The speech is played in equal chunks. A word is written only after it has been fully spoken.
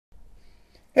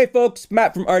Hey folks,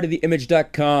 Matt from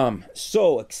artoftheimage.com.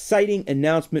 So, exciting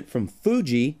announcement from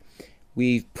Fuji.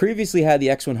 We've previously had the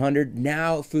X100,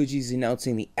 now Fuji's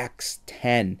announcing the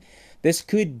X10. This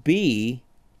could be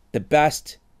the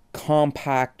best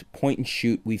compact point and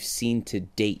shoot we've seen to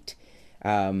date.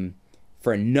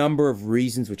 For a number of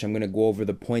reasons, which I'm going to go over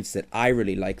the points that I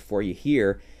really like for you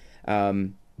here.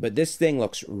 But this thing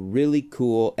looks really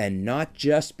cool, and not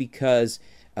just because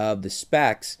of the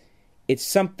specs. It's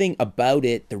something about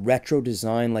it, the retro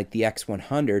design like the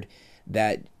X100,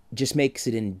 that just makes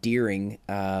it endearing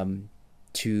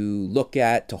to look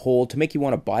at, to hold, to make you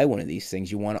want to buy one of these things.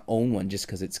 You want to own one just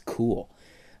because it's cool.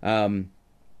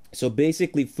 So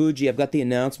basically, Fuji, I've got the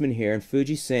announcement here, and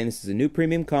Fuji's saying this is a new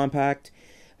premium compact,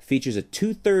 features a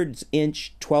 2/3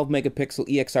 inch 12 megapixel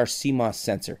EXR CMOS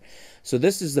sensor. So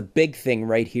this is the big thing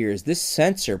right here, is this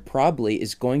sensor probably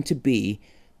is going to be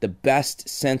the best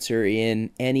sensor in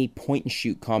any point and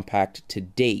shoot compact to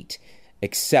date,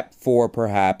 except for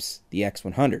perhaps the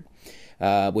X100,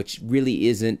 which really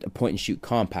isn't a point and shoot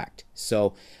compact.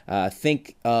 So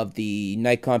think of the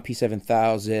Nikon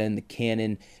P7000, the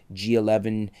Canon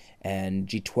G11 and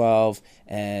G12,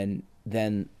 and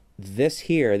then this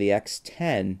here, the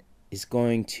X10, is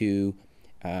going to,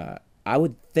 I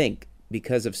would think,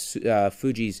 because of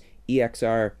Fuji's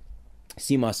EXR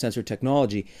CMOS sensor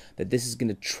technology, that this is going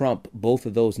to trump both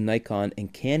of those Nikon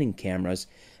and Canon cameras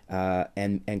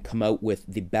and come out with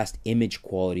the best image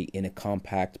quality in a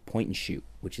compact point and shoot,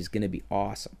 which is going to be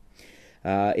awesome.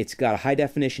 It's got a high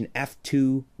definition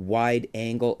f2 wide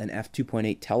angle and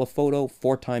f2.8 telephoto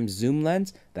 4x zoom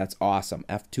lens. That's awesome.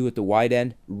 F2 at the wide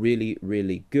end, really,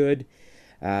 really good.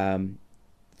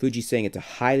 Fuji's saying it's a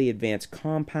highly advanced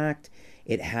compact.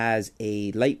 It has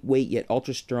a lightweight yet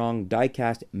ultra strong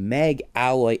die-cast mag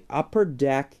alloy upper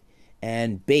deck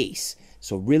and base.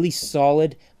 So really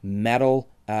solid metal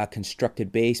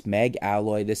constructed base, mag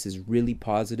alloy. This is really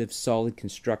positive, solid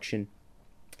construction.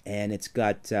 And it's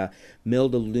got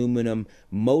milled aluminum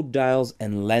mode dials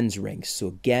and lens rings. So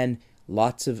again,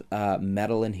 lots of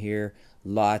metal in here,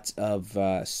 lots of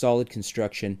solid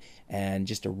construction, and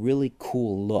just a really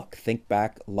cool look. Think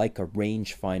back like a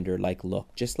rangefinder like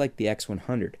look, just like the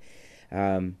X100.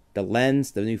 The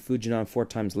lens, the new Fujinon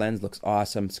 4x lens, looks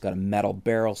awesome. It's got a metal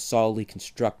barrel, solidly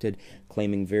constructed,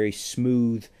 claiming very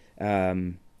smooth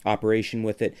operation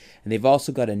with it. And they've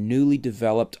also got a newly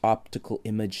developed optical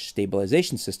image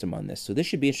stabilization system on this. So this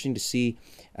should be interesting to see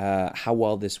how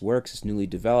well this works. It's newly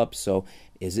developed. So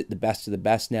is it the best of the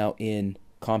best now in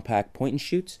compact point and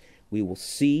shoots? We will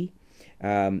see.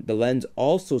 The lens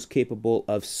also is capable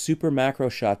of super macro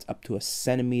shots up to a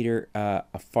centimeter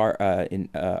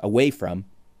away from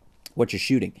what you're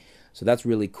shooting. So that's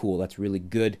really cool. That's really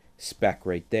good spec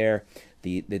right there.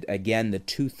 Again, the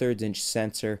 2/3 inch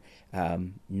sensor,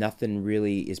 nothing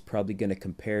really is probably going to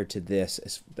compare to this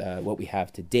as what we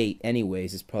have to date.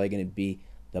 Anyways, it's probably going to be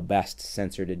the best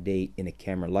sensor to date in a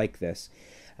camera like this.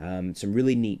 Some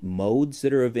really neat modes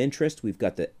that are of interest. We've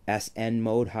got the SN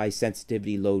mode, high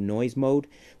sensitivity, low noise mode.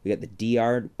 We got the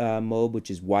DR mode, which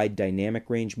is wide dynamic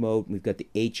range mode. We've got the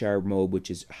HR mode,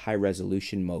 which is high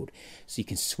resolution mode. So you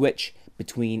can switch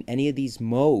between any of these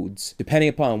modes depending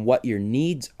upon what your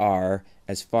needs are,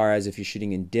 as far as if you're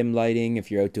shooting in dim lighting, if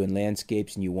you're out doing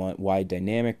landscapes and you want wide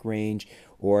dynamic range,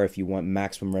 or if you want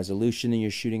maximum resolution and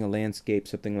you're shooting a landscape,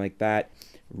 something like that.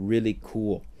 Really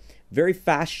cool. Very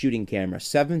fast shooting camera,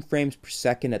 7 frames per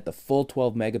second at the full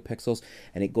 12 megapixels,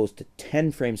 and it goes to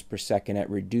 10 frames per second at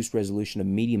reduced resolution of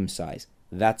medium size.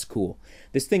 That's cool.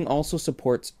 This thing also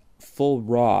supports full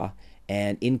RAW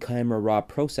and in-camera RAW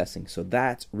processing, so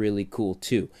that's really cool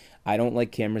too. I don't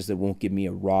like cameras that won't give me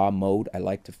a RAW mode. I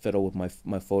like to fiddle with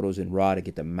my photos in RAW to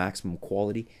get the maximum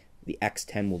quality. The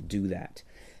X10 will do that.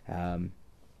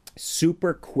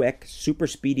 Super quick, super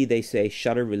speedy, they say.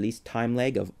 Shutter release time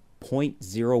lag of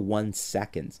 0.01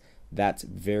 seconds. That's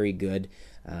very good.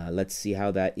 Let's see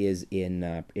how that is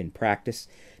in practice.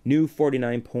 New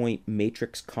 49-point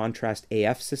matrix contrast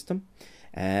AF system,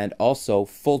 and also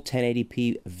full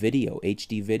 1080p video,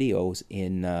 HD videos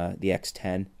in the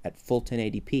X10 at full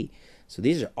 1080p. So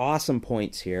these are awesome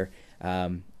points here.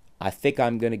 I think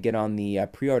I'm going to get on the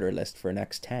pre-order list for an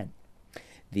X10.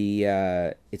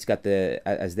 It's got the,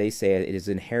 as they say, it has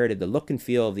inherited the look and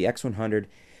feel of the X100,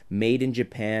 made in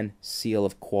Japan, seal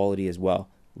of quality as well.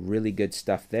 Really good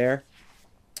stuff there.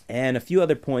 And a few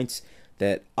other points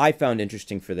that I found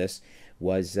interesting for this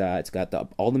was it's got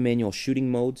all the manual shooting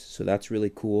modes, so that's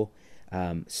really cool.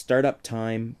 Startup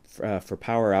time for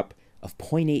power up of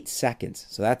 0.8 seconds,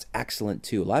 so that's excellent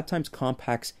too. A lot of times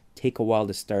compacts take a while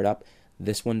to start up.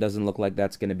 This one doesn't look like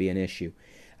that's going to be an issue.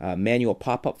 Manual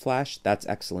pop-up flash, that's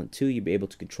excellent too. You'll be able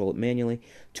to control it manually.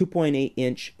 2.8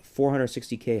 inch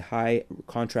 460K high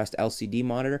contrast LCD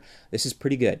monitor. This is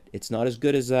pretty good. It's not as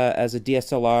good as a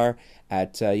DSLR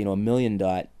at a million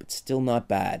dot, but still not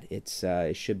bad.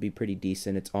 It should be pretty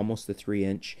decent. It's almost the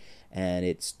 3-inch, and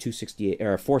it's 268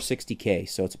 or 460K,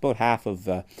 so it's about half of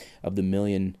the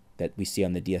million that we see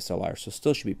on the DSLR. So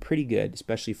still should be pretty good,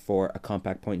 especially for a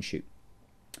compact point and shoot.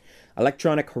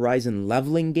 Electronic horizon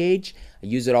leveling gauge. I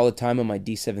use it all the time on my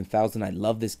D7000. I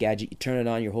love this gadget. You turn it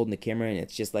on, you're holding the camera, and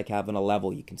it's just like having a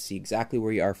level. You can see exactly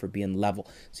where you are for being level.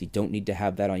 So you don't need to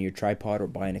have that on your tripod or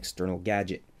buy an external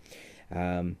gadget.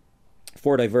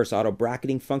 4 diverse auto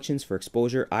bracketing functions for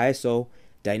exposure, ISO,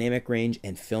 dynamic range,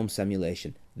 and film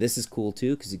simulation. This is cool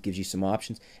too because it gives you some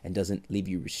options and doesn't leave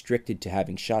you restricted to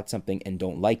having shot something and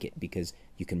don't like it, because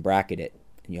you can bracket it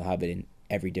and you'll have it in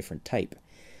every different type.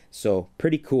 So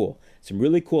pretty cool. Some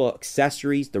really cool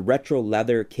accessories. The retro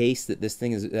leather case that this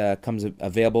thing is comes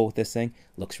available with this thing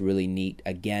looks really neat.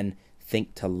 Again,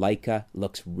 think to Leica,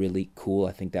 looks really cool.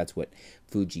 I think that's what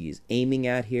Fuji is aiming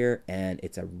at here, and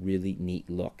it's a really neat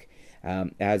look.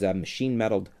 It has a machine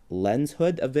metaled lens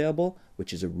hood available,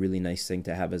 which is a really nice thing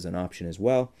to have as an option as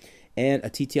well. And a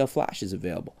TTL flash is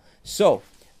available. So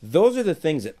those are the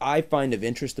things that I find of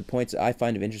interest, the points that I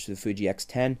find of interest with the Fuji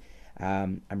X10.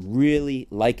 I'm really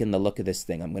liking the look of this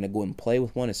thing. I'm going to go and play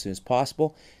with one as soon as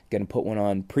possible. Going to put one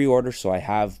on pre-order so I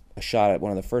have a shot at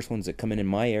one of the first ones that come in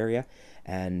my area.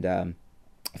 And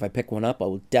if I pick one up, I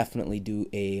will definitely do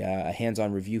a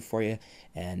hands-on review for you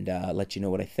and let you know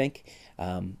what I think.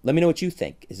 Let me know what you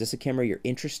think. Is this a camera you're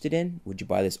interested in? Would you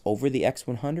buy this over the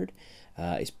X100?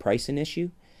 Is price an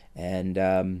issue?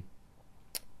 And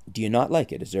do you not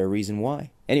like it? Is there a reason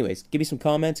why? Anyways, give me some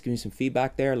comments, give me some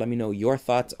feedback there. Let me know your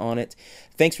thoughts on it.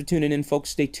 Thanks for tuning in, folks.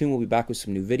 Stay tuned. We'll be back with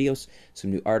some new videos,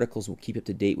 some new articles. We'll keep you up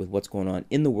to date with what's going on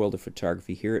in the world of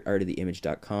photography here at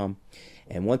artoftheimage.com.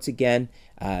 And once again,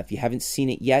 if you haven't seen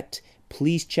it yet,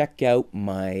 please check out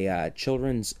my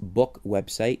children's book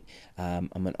website. I'm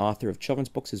an author of children's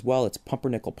books as well. It's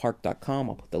pumpernickelpark.com.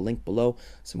 I'll put the link below.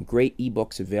 Some great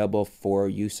ebooks available for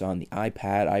use on the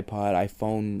iPad, iPod,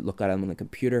 iPhone. Look at them on the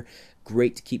computer.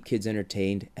 Great to keep kids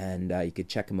entertained, and you could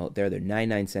check them out there. They're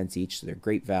 99 cents each, so they're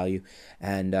great value.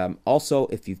 And also,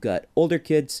 if you've got older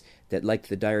kids that like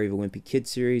the Diary of a Wimpy Kid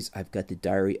series, I've got the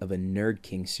Diary of a Nerd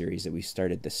King series that we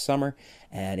started this summer,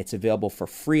 and it's available for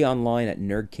free online at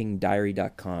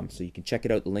nerdkingdiary.com. So you can check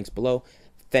it out. The link's below.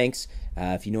 Thanks.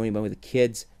 If you know anybody with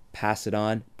kids, pass it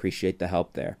on. Appreciate the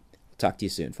help there. Talk to you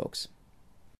soon, folks.